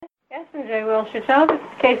J. Wilshire Show. This is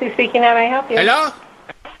Casey speaking. How may I help you? Hello?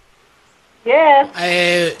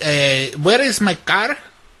 Yes. Where is my car?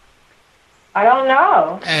 I don't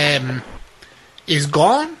know. Is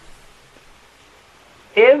gone?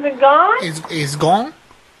 Is it gone? Is gone?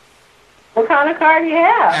 What kind of car do you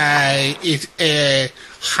have? It's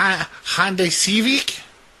Hyundai Civic.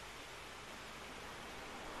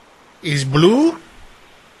 Is blue.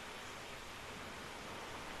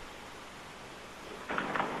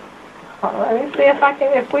 Let me see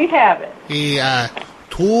if we have it.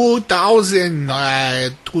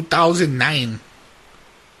 2009.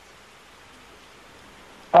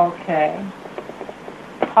 Okay.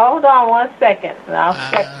 Hold on 1 second, and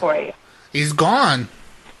I'll check for you. It's gone.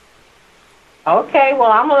 Okay,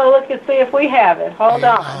 well, I'm going to look and see if we have it. Hold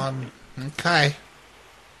on. Okay.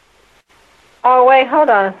 Oh, wait, hold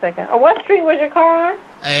on a second. What street was your car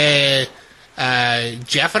on?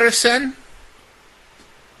 Jefferson.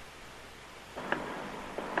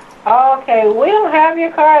 Okay, we don't have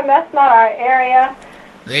your car, and that's not our area.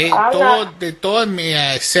 They told me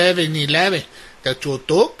 7-Eleven that you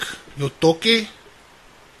took it.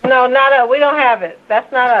 No, not us. We don't have it.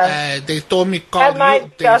 That's not us. They told me call that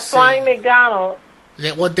might be Flying McDonald.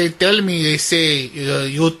 What they tell me, they say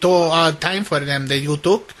you took time for them that you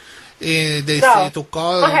took. They say to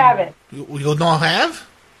call. We don't have it. You don't have?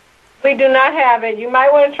 We do not have it. You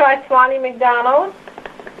might want to try Swanee McDonald's.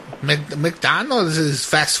 McDonald's is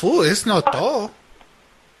fast food. It's not all.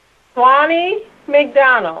 Swanee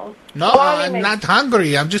McDonald's. No, I'm not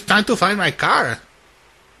hungry. I'm just trying to find my car.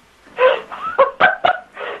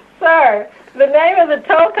 Sir, the name of the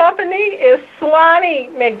tow company is Swanee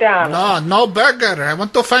McDonald's. No burger. I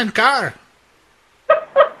want to find car.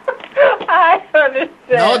 I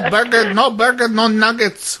understand. No burger, no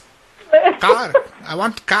nuggets. Car. I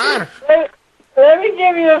want car. Let me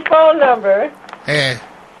give you a phone number.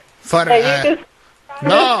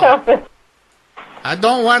 No. I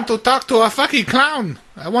don't want to talk to a fucking clown.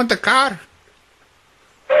 I want a car.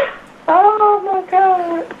 Oh my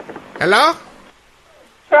God. Hello?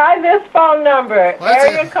 Try this phone number.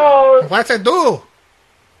 Area code. What's it do?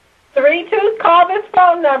 Call this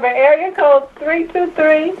phone number. Area code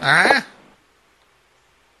 323.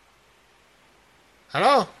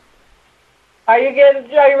 Hello? Are you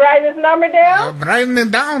writing this number down? I'm writing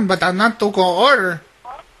it down, but I'm not to go order.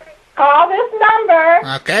 Call this number.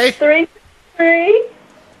 Okay. 323.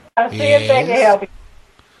 I'll see if they can help you.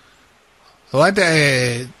 What?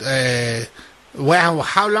 Well,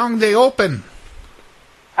 how long they open?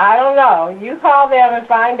 I don't know. You call them and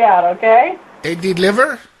find out, okay? They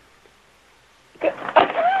deliver?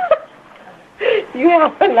 You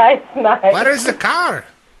have a nice night. Where is the car?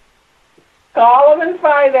 Call them and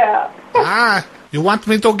find out. You want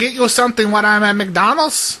me to get you something when I'm at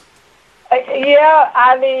McDonald's? Yeah,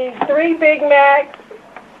 I need 3 Big Macs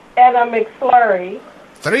and a McFlurry.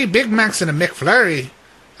 3 Big Macs and a McFlurry?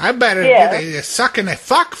 I better get a suck and a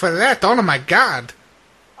fuck for that. Oh, my God.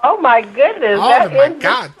 Oh, my goodness. Oh, my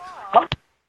God.